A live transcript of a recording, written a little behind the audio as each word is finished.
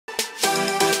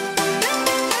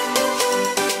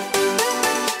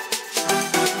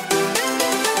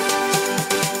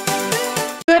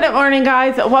morning,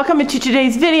 guys. Welcome to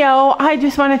today's video. I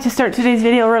just wanted to start today's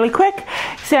video really quick.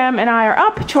 Sam and I are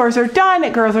up, chores are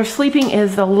done, girls are sleeping. It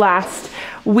is the last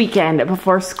weekend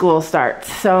before school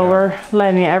starts, so we're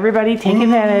letting everybody take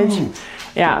advantage.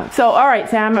 Yeah, so all right,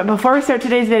 Sam, before we start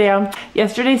today's video,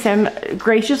 yesterday Sam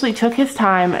graciously took his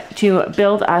time to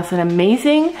build us an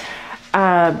amazing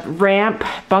ramp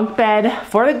bunk bed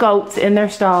for the goats in their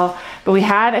stall, but we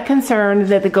had a concern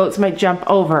that the goats might jump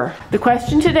over. The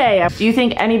question today, do you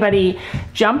think anybody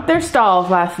jumped their stalls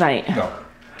last night? No.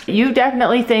 You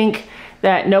definitely think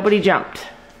that nobody jumped.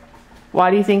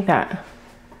 Why do you think that?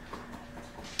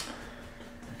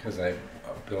 Because I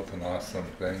built an awesome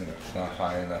thing that's not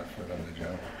high enough for them to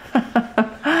jump.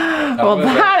 Well,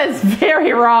 that is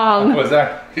very wrong. I was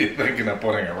actually thinking of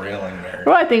putting a railing there.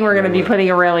 Well, I think we're going to be putting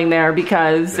a railing there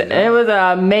because it was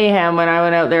a mayhem when I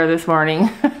went out there this morning.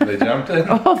 They jumped it?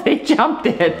 Oh, they jumped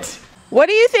it. What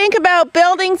do you think about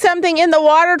building something in the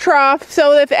water trough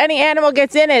so if any animal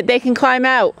gets in it, they can climb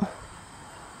out?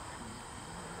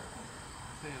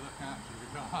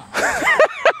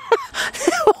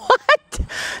 What?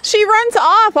 She runs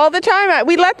off all the time.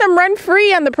 We let them run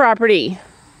free on the property.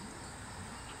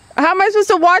 How am I supposed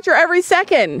to watch her every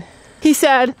second? He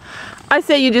said, I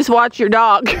say you just watch your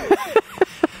dog.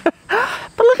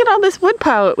 But look at all this wood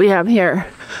pile that we have here.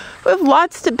 We have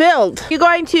lots to build. You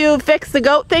going to fix the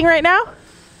goat thing right now?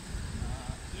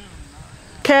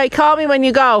 Okay, call me when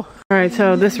you go. All right,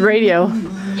 so this radio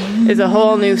is a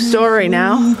whole new story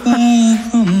now.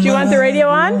 Do you want the radio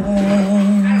on?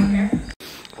 I don't care.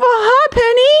 Well, hi,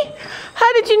 Penny.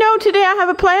 How did you know today I have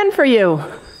a plan for you?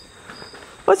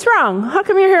 What's wrong? How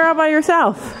come you're here all by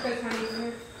yourself?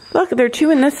 Look, they're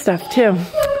chewing this stuff too.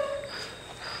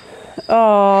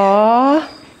 Aww.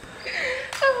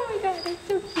 Oh my god, that's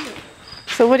so cute.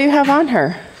 So what do you have on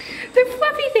her? They're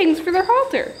fluffy things for their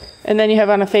halter. And then you have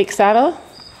on a fake saddle?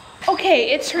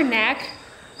 Okay, it's her neck.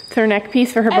 It's her neck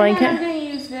piece for her blanket? And then I'm going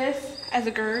to use this as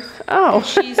a girth. Oh.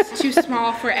 She's too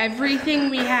small for everything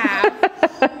we have.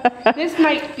 This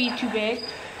might be too big.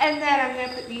 And then I'm going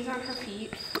to put these on her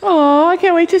feet. Oh, I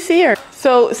can't wait to see her.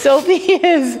 So Sophie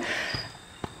is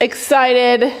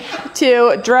excited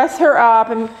to dress her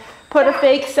up and put a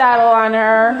fake saddle on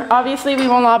her. Obviously, we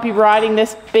will not be riding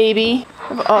this baby. I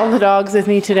have all the dogs with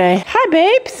me today. Hi,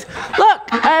 babes. Look,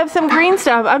 I have some green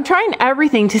stuff. I'm trying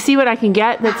everything to see what I can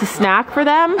get that's a snack for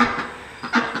them.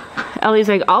 Ellie's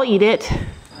like, I'll eat it.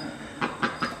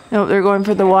 No, they're going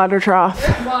for the water trough.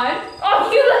 There's one. Oh,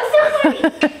 you look so funny.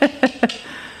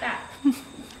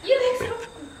 You look so funny.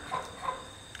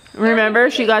 Remember,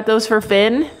 she got those for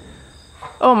Finn?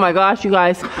 Oh my gosh, you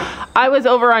guys. I was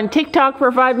over on TikTok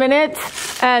for 5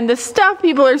 minutes, and the stuff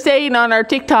people are saying on our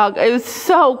TikTok, it was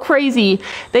so crazy.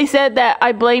 They said that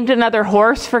I blamed another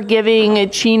horse for giving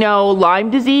Chino Lyme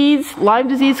disease. Lyme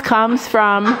disease comes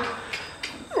from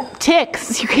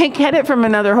ticks. You can't get it from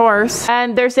another horse.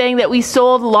 And they're saying that we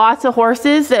sold lots of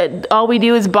horses, that all we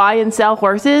do is buy and sell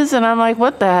horses. And I'm like,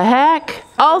 what the heck?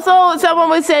 Also, someone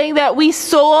was saying that we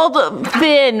sold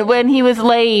Finn when he was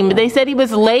lame. They said he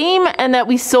was lame and that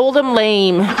we sold him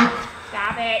lame.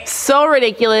 Stop it. So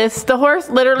ridiculous. The horse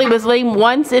literally was lame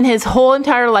once in his whole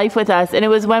entire life with us, and it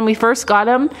was when we first got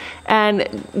him and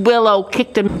Willow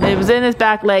kicked him. It was in his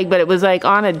back leg, but it was like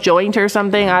on a joint or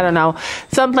something. I don't know.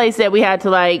 Someplace that we had to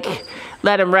like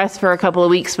let him rest for a couple of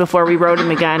weeks before we rode him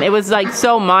again. It was like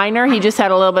so minor. He just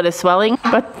had a little bit of swelling,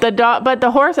 but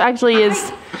the horse actually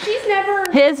is. She's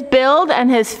never. His build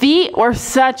and his feet were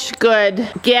such good.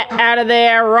 Get out of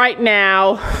there right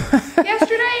now.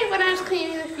 Yesterday when I was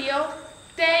cleaning the field,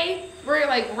 they were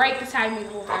like right beside me the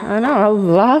whole time. I know, I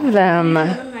love them.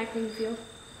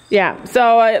 Yeah,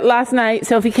 so last night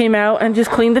Sophie came out and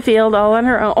just cleaned the field all on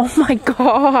her own. Oh my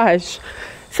gosh.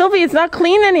 Sophie, it's not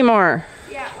clean anymore.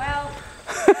 Yeah, well.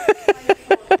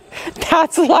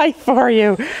 That's life for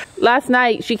you. Last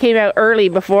night she came out early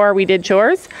before we did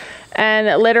chores,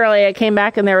 and literally I came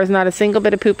back and there was not a single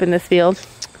bit of poop in this field.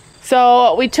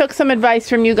 So we took some advice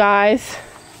from you guys,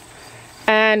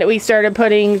 and we started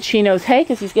putting Chino's hay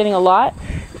because he's getting a lot.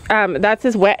 That's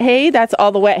his wet hay. That's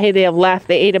all the wet hay they have left.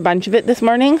 They ate a bunch of it this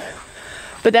morning.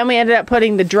 But then we ended up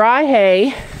putting the dry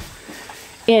hay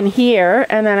in here,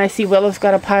 and then I see Willow's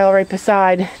got a pile right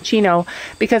beside Chino,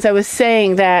 because I was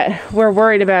saying that we're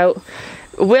worried about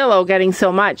Willow getting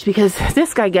so much because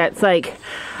this guy gets like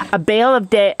a bale of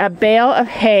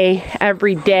hay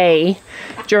every day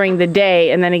during the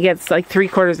day, and then he gets like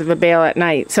 3/4 of a bale at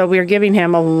night. So we're giving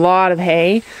him a lot of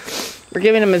hay. We're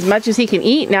giving him as much as he can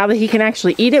eat now that he can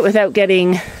actually eat it without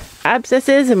getting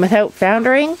abscesses and without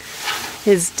foundering.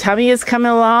 His tummy is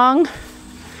coming along.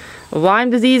 Lyme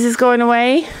disease is going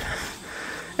away.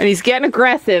 And he's getting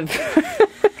aggressive.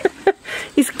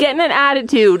 He's getting an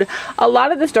attitude. A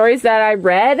lot of the stories that I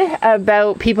read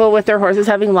about people with their horses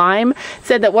having Lyme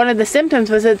said that one of the symptoms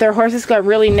was that their horses got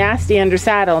really nasty under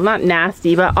saddle. Not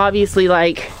nasty, but obviously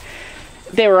like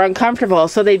they were uncomfortable.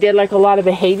 So they did like a lot of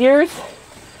behaviors.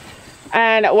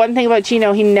 And one thing about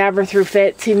Chino, he never threw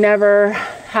fits. He never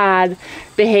had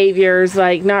behaviors,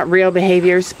 like not real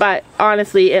behaviors. But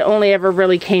honestly, it only ever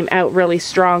really came out really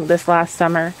strong this last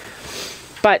summer.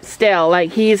 But still,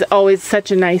 like, he's always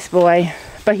such a nice boy.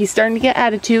 But he's starting to get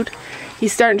attitude.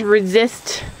 He's starting to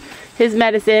resist his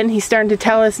medicine. He's starting to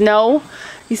tell us no.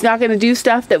 He's not going to do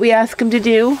stuff that we ask him to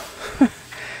do.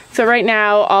 So right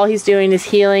now, all he's doing is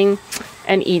healing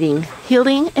and eating.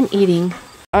 Healing and eating.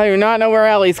 I do not know where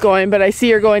Ellie's going, but I see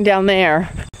her going down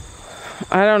there.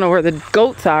 I don't know where the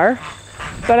goats are.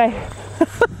 But I...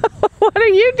 What are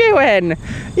you doing?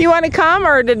 You want to come,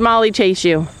 or did Molly chase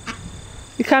you?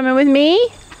 You coming with me?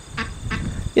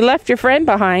 You left your friend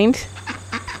behind.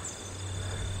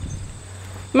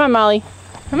 Come on, Molly.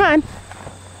 Come on.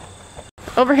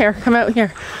 Over here. Come out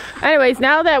here. Anyways,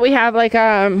 now that we have like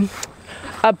a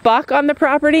buck on the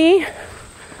property,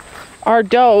 our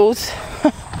does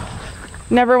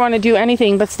never want to do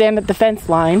anything but stand at the fence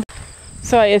line.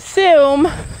 So I assume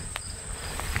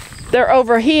they're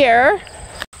over here.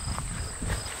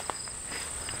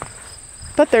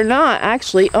 But they're not,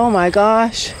 actually. Oh my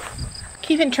gosh.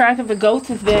 Keeping track of the goats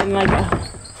has been like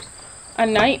a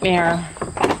nightmare.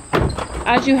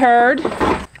 As you heard,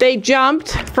 they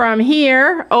jumped from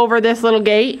here over this little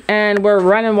gate and were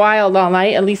running wild all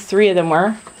night. At least 3 of them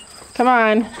were. Come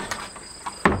on.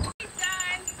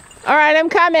 All right, I'm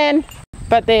coming.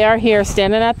 But they are here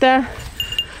standing at the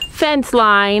fence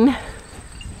line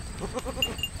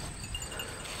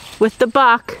with the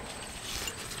buck.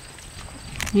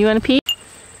 You want to pee?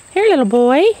 Here, little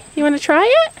boy. You want to try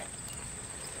it?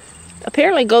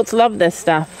 Apparently goats love this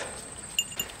stuff.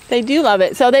 They do love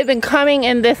it. So they've been coming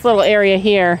in this little area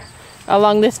here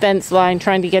along this fence line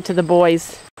trying to get to the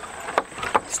boys.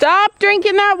 Stop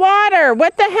drinking that water.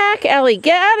 What the heck, Ellie?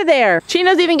 Get out of there.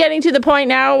 Chino's even getting to the point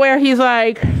now where he's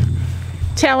like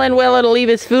telling Willow to leave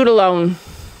his food alone.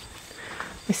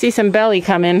 I see some belly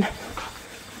coming.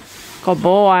 Good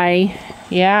boy.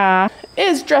 Yeah. It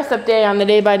is dress up day on the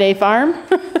Day by Day farm.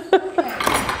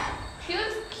 She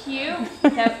looks cute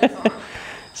without this on.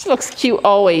 She looks cute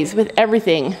always with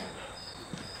everything.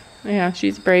 Yeah,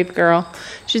 she's a brave girl.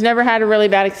 She's never had a really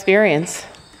bad experience.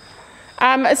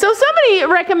 So somebody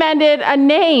recommended a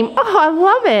name. Oh, I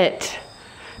love it.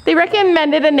 They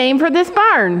recommended a name for this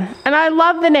barn. And I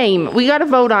love the name. We got to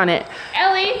vote on it.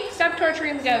 Ellie, stop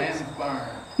torturing the goats. Sam's barn.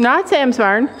 Not Sam's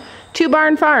barn. 2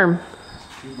 Barn Farm.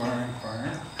 2 barn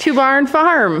farm. 2 Barn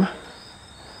Farm.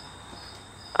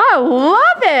 I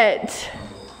love it.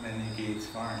 Many Gates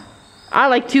farm. I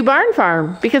like 2 Barn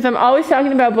Farm because I'm always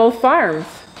talking about both farms.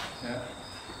 Yeah.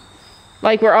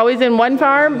 Like we're always in one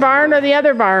barn or the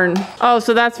other barn. Oh,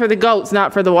 so that's for the goats,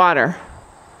 not for the water.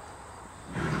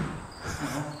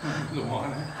 The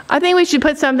water. I think we should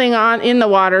put something on in the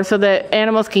water so that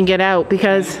animals can get out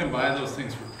because... You can buy those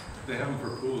things, they have them for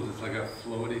pools. It's like a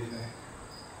floaty thing.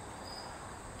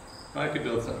 I could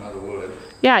build something out of wood.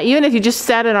 Yeah, even if you just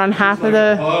set it on half of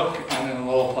the... hook and then a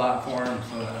little platform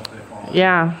so that if they fall.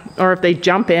 Yeah, or if they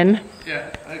jump in.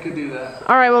 Yeah, I could do that.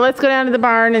 All right, well, let's go down to the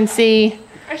barn and see.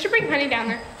 I should bring Honey down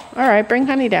there. All right, bring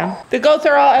Honey down. The goats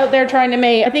are all out there trying to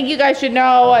mate. I think you guys should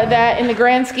know that in the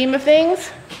grand scheme of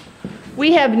things,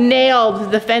 we have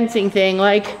nailed the fencing thing.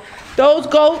 Like, those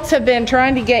goats have been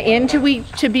trying to get in to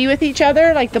be with each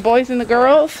other, like the boys and the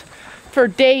girls, for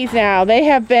days now. They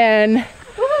have been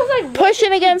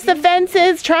pushing against the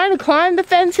fences, trying to climb the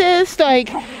fences. Like,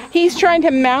 he's trying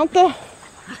to mount the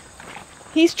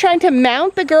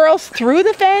girls through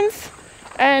the fence,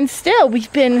 and still he's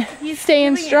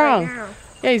staying strong.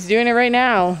 Yeah, he's doing it right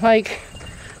now. Like,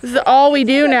 this is all we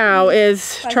do now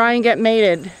is try and get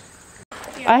mated.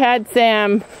 I had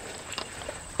Sam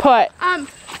put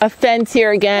a fence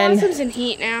here again. Blossom's in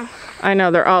heat now. I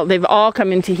know, they've all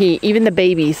come into heat, even the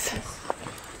babies.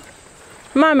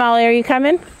 Come on, Molly, are you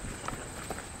coming?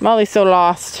 Molly's so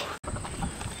lost.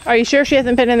 Are you sure she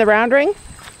hasn't been in the round ring?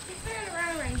 She's been in the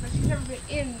round ring, but she's never been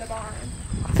in the barn.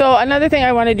 So another thing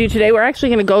I want to do today, we're actually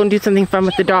going to go and do something fun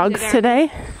with the dogs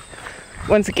today.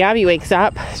 Once Gabby wakes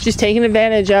up, she's taking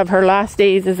advantage of her last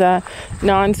days as a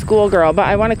non-school girl. But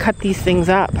I want to cut these things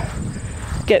up.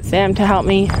 Get Sam to help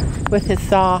me with his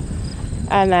saw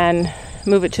and then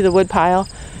move it to the wood pile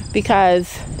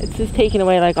because it's just taking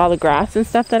away like all the grass and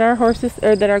stuff that our horses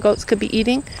or that our goats could be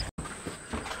eating.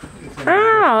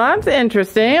 Ah! Oh, that's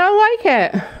interesting. I like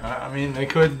it. I mean, they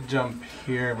could jump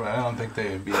here, but I don't think they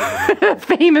would be able to.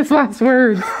 Famous last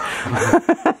words.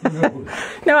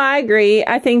 No, I agree.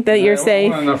 I think that you're safe.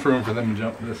 Not enough room for them to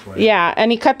jump this way. Yeah,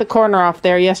 and he cut the corner off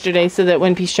there yesterday so that it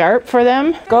wouldn't be sharp for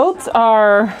them. Goats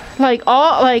are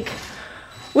like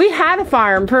we had a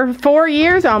farm for 4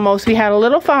 years almost. We had a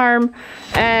little farm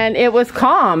and it was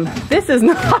calm. This is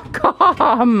not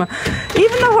calm.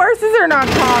 Even the horses are not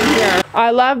calm here.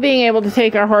 I love being able to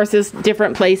take our horses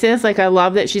different places. Like I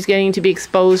love that she's getting to be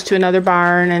exposed to another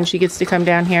barn and she gets to come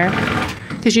down here.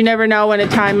 Because you never know when a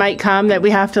time might come that we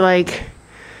have to like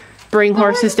bring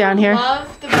horses down here. I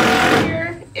love the barn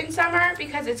here in summer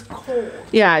because it's cold.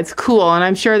 Yeah, it's cool, and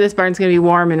I'm sure this barn's gonna be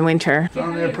warm in winter.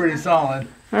 So they're pretty solid.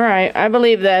 All right, I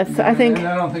believe this. I think.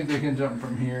 I don't think they can jump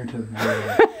from here to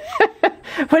there.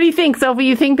 What do you think, Sophie?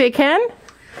 You think they can?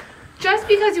 Just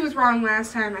because he was wrong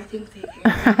last time, I think they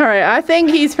can. All right, I think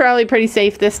he's probably pretty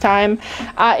safe this time.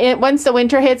 Once the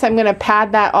winter hits, I'm gonna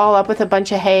pad that all up with a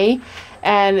bunch of hay,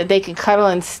 and they can cuddle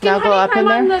and snuggle up in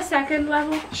there. On the second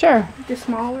level? Sure. The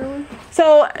smaller one?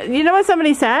 So, you know what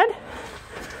somebody said?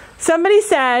 Somebody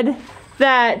said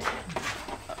that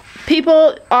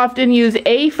people often use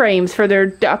A-frames for their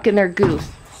duck and their goose.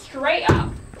 Straight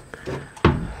up.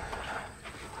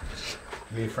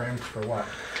 A-frames for what?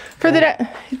 For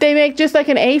they make just like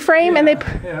an A-frame, and they.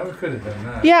 Yeah, we could have done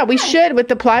that. Yeah, we should with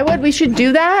the plywood. We should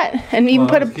do that, and even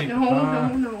put a.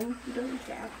 No.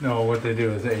 No, what they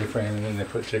do is A-frame, and then they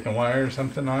put chicken wire or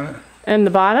something on it. In the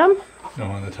bottom. No,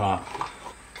 on the top.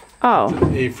 Oh. It's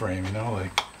an A-frame, you know,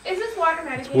 like. Is this water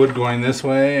medicated? Wood going this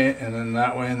way, and then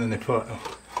that way, and then they put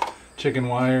chicken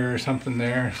wire or something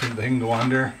there so they can go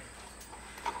under.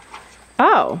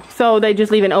 Oh, so they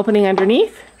just leave an opening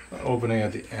underneath? Opening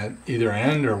at either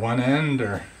end or one end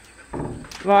or.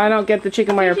 Well, I don't get the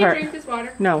chicken wire part. Drink this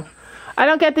water? No, I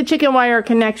don't get the chicken wire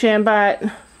connection, but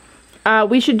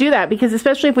we should do that because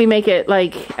especially if we make it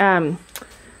like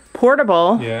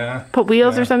portable. Yeah. Put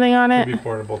wheels or something on it. Could be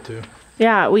portable too.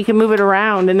 Yeah, we can move it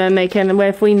around, and then they can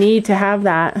if we need to have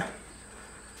that.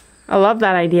 I love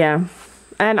that idea.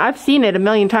 And I've seen it a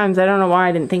million times. I don't know why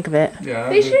I didn't think of it. Yeah,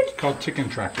 they should. It's called chicken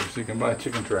tractors. You can buy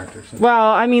chicken tractors.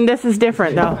 Well, I mean, this is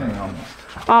different, though.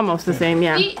 Almost the same,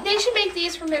 yeah. They should make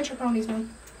these for miniature ponies, Mom.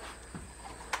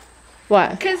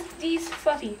 What? Because these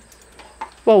fluffy.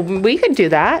 Well, we could do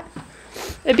that.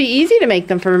 It'd be easy to make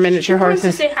them for miniature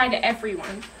horses. To say hi to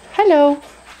everyone. Hello.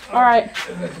 All right.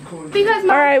 Because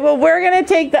all right, well, we're going to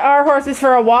take our horses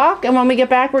for a walk, and when we get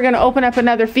back, we're going to open up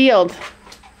another field.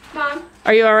 Mom.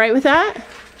 Are you all right with that?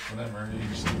 Whatever. You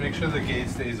just make sure the gate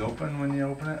stays open when you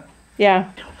open it.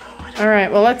 Yeah. All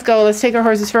right, well, let's go. Let's take our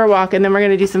horses for a walk, and then we're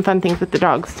going to do some fun things with the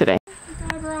dogs today.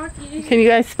 God, Rocky. Can you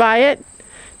guys spy it?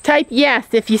 Type yes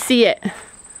if you see it.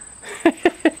 Wait,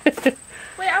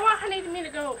 I want Honey to me to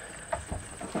go.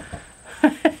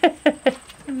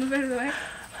 Move out of the way.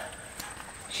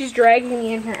 She's dragging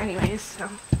me in here anyways, so.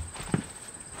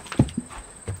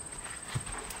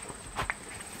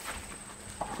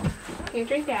 Can't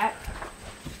drink that.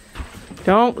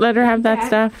 Don't let her have that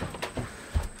stuff.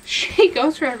 She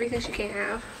goes for everything she can't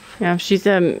have. Yeah, she's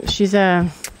a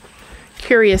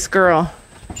curious girl.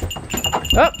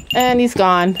 Oh, and he's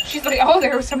gone. She's like, oh,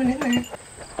 there was someone in there.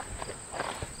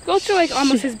 Goats are like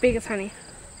almost as big as Honey.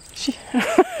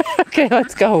 Okay,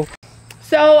 let's go.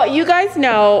 So you guys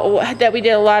know that we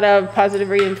did a lot of positive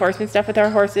reinforcement stuff with our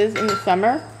horses in the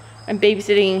summer. I'm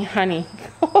babysitting Honey.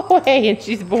 Go away, and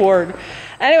she's bored.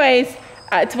 Anyways,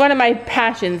 it's one of my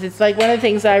passions. It's like one of the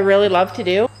things that I really love to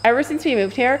do. Ever since we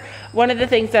moved here, one of the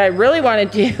things that I really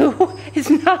want to do is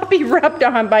not be rubbed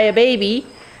on by a baby.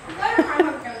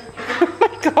 Oh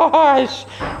my gosh,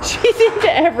 she's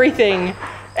into everything.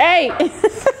 Hey,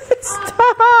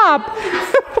 stop.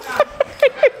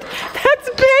 That's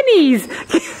Benny's.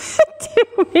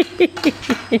 Give it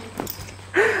to me.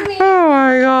 Oh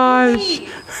my gosh.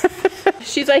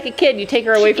 She's like a kid. You take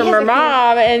her away from her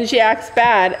mom and she acts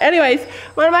bad. Anyways,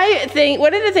 one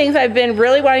of the things I've been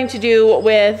really wanting to do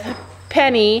with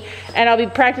Penny, and I'll be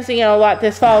practicing it a lot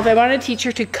this fall, is I want to teach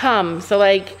her to come. So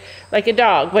like a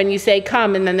dog, when you say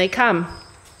come and then they come.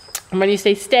 And when you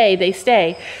say stay, they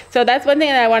stay. So that's one thing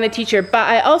that I want to teach her. But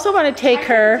I also want to take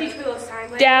her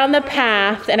down the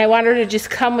path, and I want her to just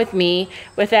come with me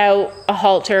without a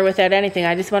halter, without anything.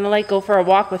 I just want to like go for a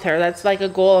walk with her. That's like a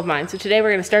goal of mine. So today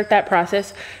we're going to start that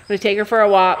process. I'm going to take her for a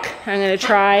walk. I'm going to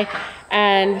try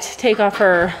and take off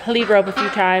her lead rope a few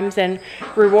times and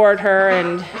reward her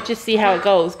and just see how it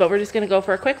goes. But we're just going to go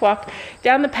for a quick walk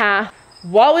down the path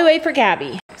while we wait for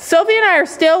Gabby. Sophie and I are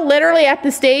still literally at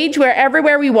the stage where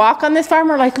everywhere we walk on this farm,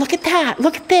 we're like, look at that,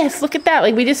 look at this, look at that.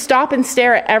 Like we just stop and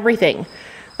stare at everything.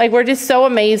 Like, we're just so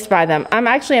amazed by them. I'm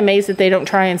actually amazed that they don't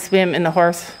try and swim in the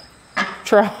horse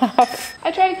trough. I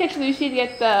tried to catch Lucy to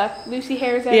get the Lucy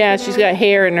hairs out. Yeah, she's got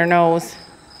hair in her nose.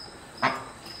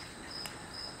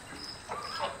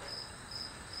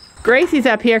 Gracie's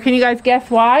up here. Can you guys guess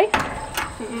why?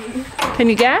 Can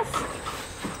you guess?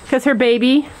 Because her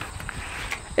baby.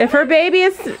 If her baby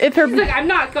is, if her, she's like, I'm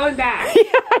not going back. yeah,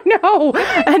 I know,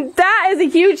 and that is a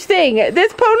huge thing.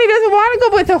 This pony doesn't want to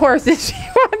go with the horses. She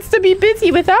wants to be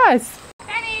busy with us.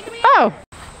 Penny, come here. Oh,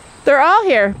 they're all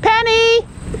here. Penny.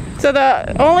 So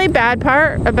the only bad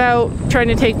part about trying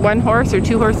to take one horse or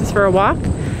two horses for a walk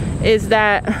is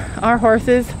that our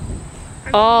horses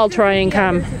all try and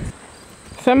come.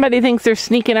 Somebody thinks they're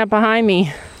sneaking up behind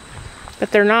me, but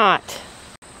they're not.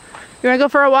 You want to go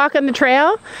for a walk on the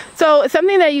trail? So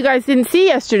something that you guys didn't see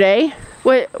yesterday,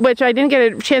 which I didn't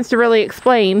get a chance to really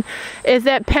explain, is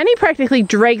that Penny practically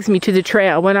drags me to the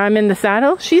trail when I'm in the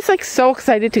saddle. She's like so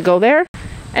excited to go there.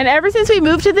 And ever since we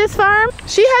moved to this farm,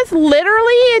 she has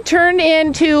literally turned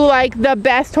into like the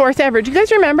best horse ever. Do you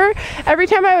guys remember? Every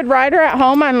time I would ride her at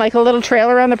home on like a little trail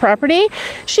around the property,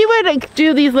 she would like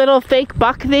do these little fake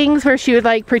buck things where she would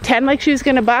like pretend like she was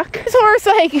gonna buck. This horse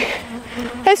like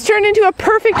has turned into a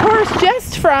perfect horse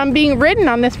just from being ridden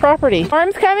on this property.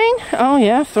 Storm's coming? Oh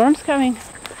yeah, storm's coming.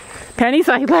 Penny's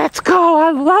like, let's go, I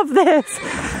love this.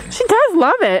 She does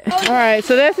love it. All right,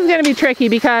 so this is gonna be tricky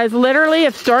because literally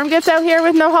if Storm gets out here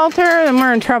with no halter, then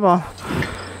we're in trouble.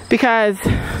 Because...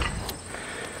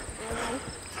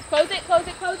 Close it, close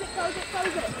it, close it, close it,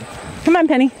 close it. Come on,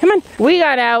 Penny, come on. We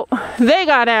got out, they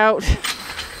got out.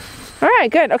 All right,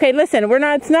 good. Okay, listen,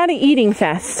 it's not an eating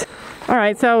fest. All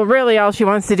right, so really all she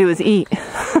wants to do is eat.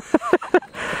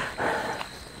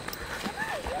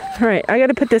 All right, I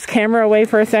gotta put this camera away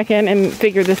for a second and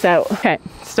figure this out. Okay,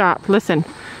 stop, listen.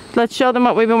 Let's show them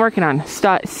what we've been working on.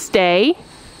 Stay.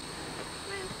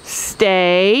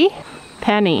 Stay.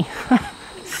 Penny.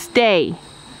 Stay.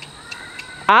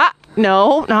 Ah,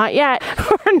 no, not yet.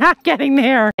 We're not getting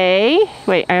there. Stay.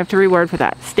 Wait, I have to reword for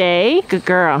that. Stay. Good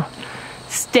girl.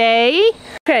 Stay.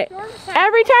 Okay,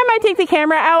 every time I take the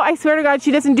camera out, I swear to God, she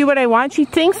doesn't do what I want. She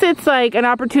thinks it's like an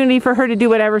opportunity for her to do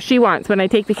whatever she wants when I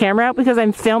take the camera out because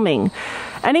I'm filming.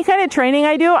 Any kind of training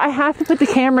I do, I have to put the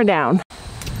camera down.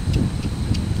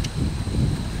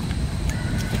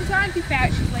 She's not too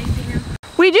fat, she's lazy now.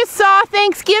 We just saw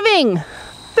Thanksgiving.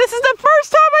 This is the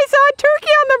first time I saw a turkey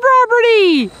on the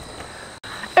property.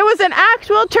 It was an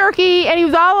actual turkey and he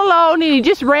was all alone and he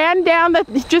just ran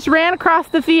across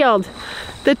the field.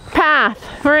 The path.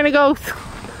 We're gonna go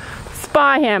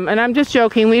spy him, and I'm just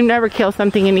joking. We never kill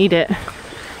something and eat it,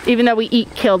 even though we eat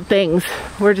killed things.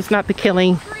 We're just not the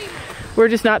killing. We're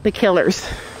just not the killers.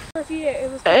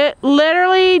 It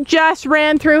literally just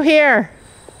ran through here.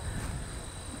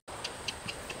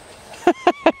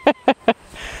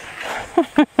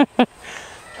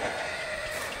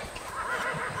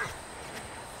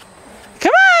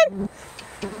 Come on.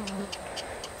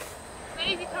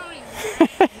 Lazy pony.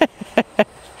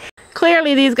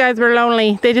 Clearly these guys were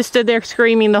lonely. They just stood there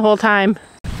screaming the whole time.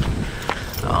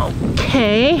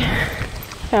 Okay.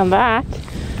 Found that.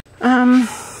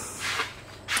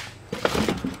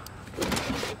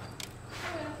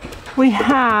 We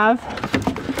have...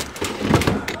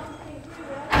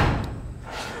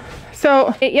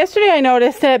 So yesterday I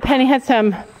noticed that Penny had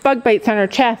some bug bites on her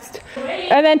chest.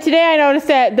 And then today I noticed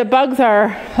that the bugs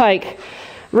are like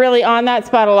really on that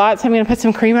spot a lot. So I'm gonna put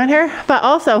some cream on her. But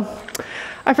also,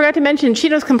 I forgot to mention, she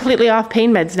goes completely off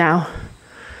pain meds now.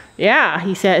 Yeah,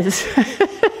 he says.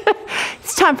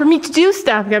 It's time for me to do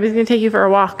stuff. Gabby's gonna take you for a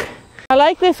walk. I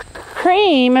like this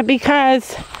cream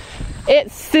because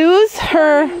it soothes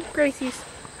her... Gracie's.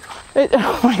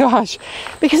 Oh my gosh.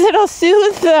 Because it'll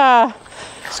soothe the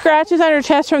scratches on her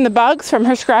chest from the bugs, from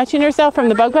her scratching herself from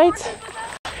the bug bites.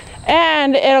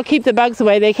 And it'll keep the bugs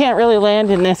away. They can't really land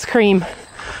in this cream.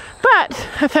 But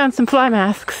I found some fly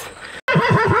masks.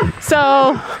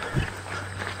 So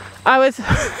I was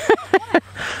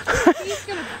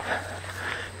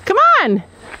come on,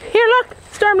 here, look,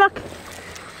 Storm, look,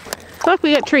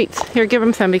 we got treats here. Give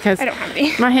them some because I don't have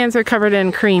any. My hands are covered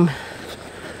in cream.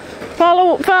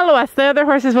 Follow us, the other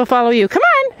horses will follow you. Come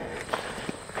on.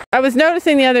 I was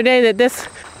noticing the other day that this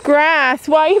grass,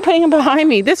 why are you putting them behind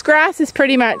me? This grass is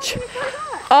pretty much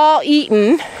all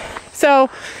eaten. So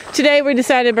today we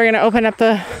decided we're gonna open up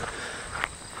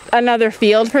another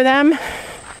field for them.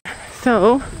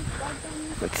 So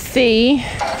let's see.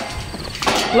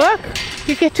 Look,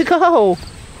 you get to go.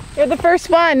 You're the first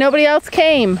one. Nobody else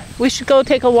came. We should go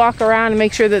take a walk around and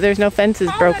make sure that there's no fences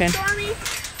broken.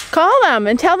 Call them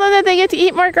and tell them that they get to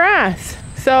eat more grass.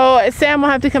 So Sam will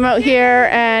have to come out here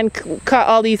and cut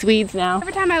all these weeds now.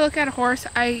 Every time I look at a horse,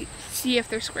 I see if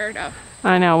they're squared up.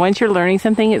 I know, once you're learning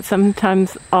something, it's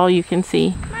sometimes all you can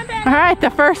see. My bad. All right, the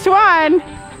first one.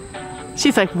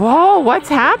 She's like, whoa, what's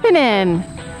happening?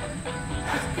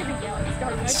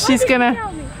 She's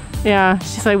gonna, yeah,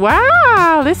 she's like,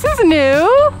 wow, this is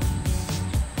new.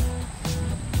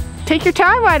 Take your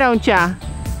time, why don't ya?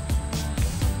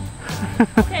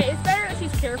 Okay, it's better that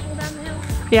she's careful down the hill.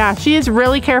 Yeah, she is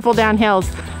really careful down hills.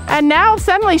 And now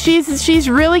suddenly she's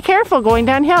really careful going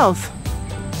down hills.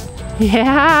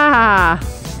 Yeah.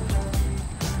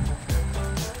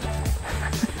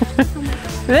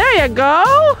 There you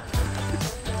go.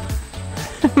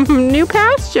 New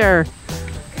pasture.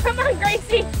 Come on,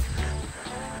 Gracie.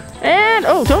 And,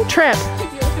 oh, don't trip.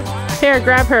 Here,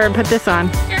 grab her and put this on.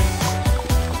 Here.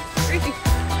 Gracie.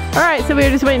 All right, so we're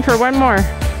just waiting for one more.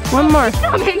 One more.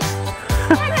 Coming.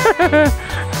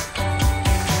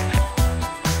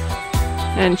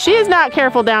 And she is not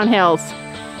careful down hills.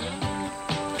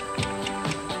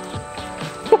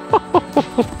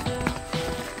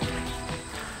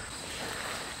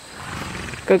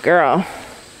 Good girl.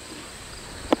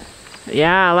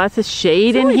 Yeah, lots of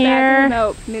shade in The only bad here. thing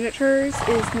about miniatures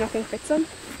is nothing fits them.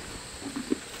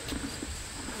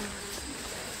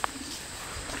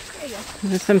 There you go.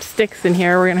 There's some sticks in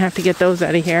here. We're gonna have to get those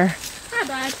out of here. Not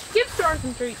bad. Give Storm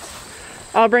some treats.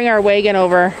 I'll bring our wagon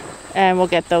over and we'll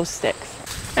get those sticks.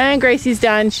 And Gracie's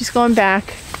done. She's going back.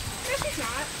 No, she's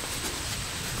not.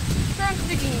 Storm's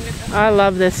digging with them. I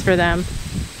love this for them.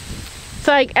 It's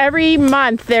like every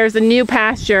month there's a new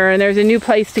pasture and there's a new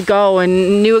place to go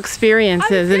and new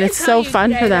experiences, and it's so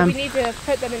fun for them. We need to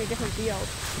put them in a different field.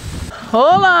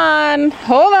 Hold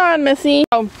on, Missy.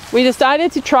 Oh, we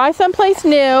decided to try someplace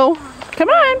new. Come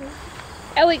on.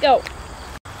 Ellie, go.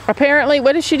 Apparently,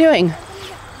 what is she doing?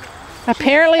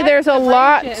 Apparently there's a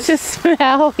lot to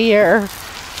smell here.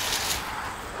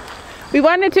 We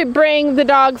wanted to bring the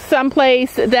dogs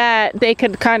someplace that they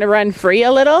could kind of run free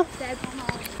a little.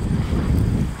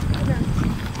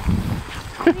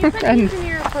 And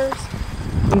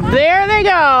there they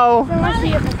go. Let's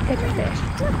see if I can catch a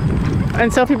fish.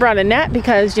 And Sophie brought a net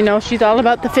because, you know, she's all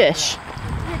about the fish.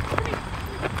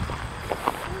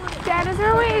 Dad, is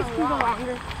there a way it can go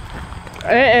longer?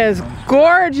 It is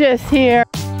gorgeous here.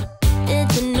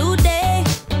 It's a new day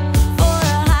for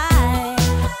a high.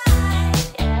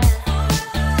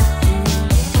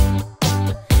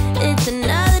 It's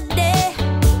another day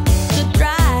to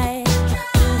try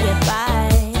to get by.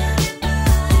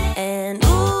 And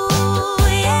ooh,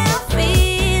 yeah, I'm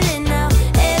feeling now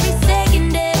every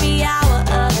second, every hour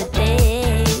of the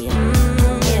day.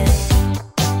 Yeah.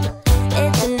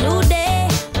 It's a new day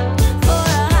for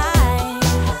a high.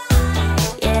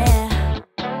 Yeah.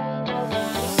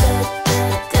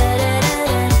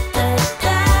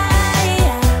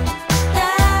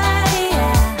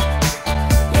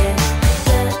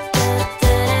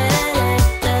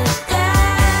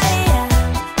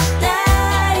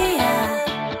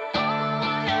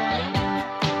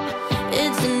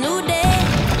 It's a new day.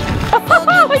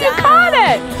 Oh, you caught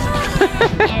it!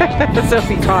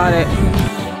 Sophie caught it.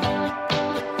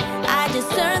 I just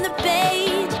turn the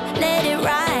page, let it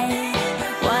write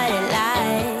what it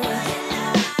likes.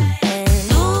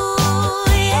 And ooh,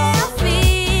 yeah, I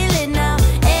feel it now.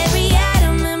 Every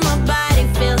atom in my body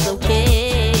feels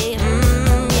okay.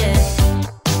 Yeah.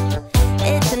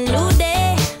 It's a new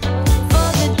day for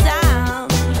good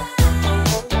times.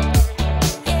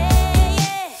 Yeah,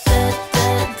 yeah.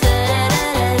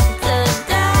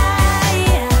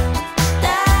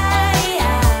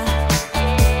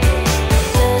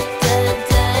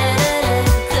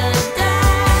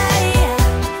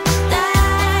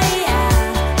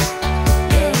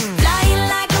 Flying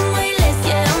like I'm weightless,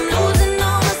 yeah, I'm losing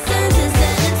all my senses,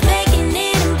 and it's making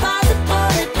it impossible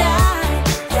to die.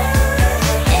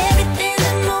 Everything's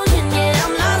in motion, yeah,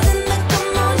 I'm lost in the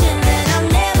commotion, and I've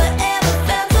never ever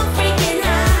felt so freaking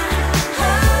high.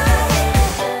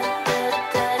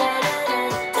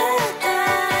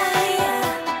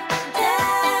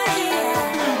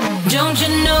 Don't you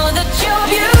know that you're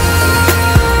beautiful?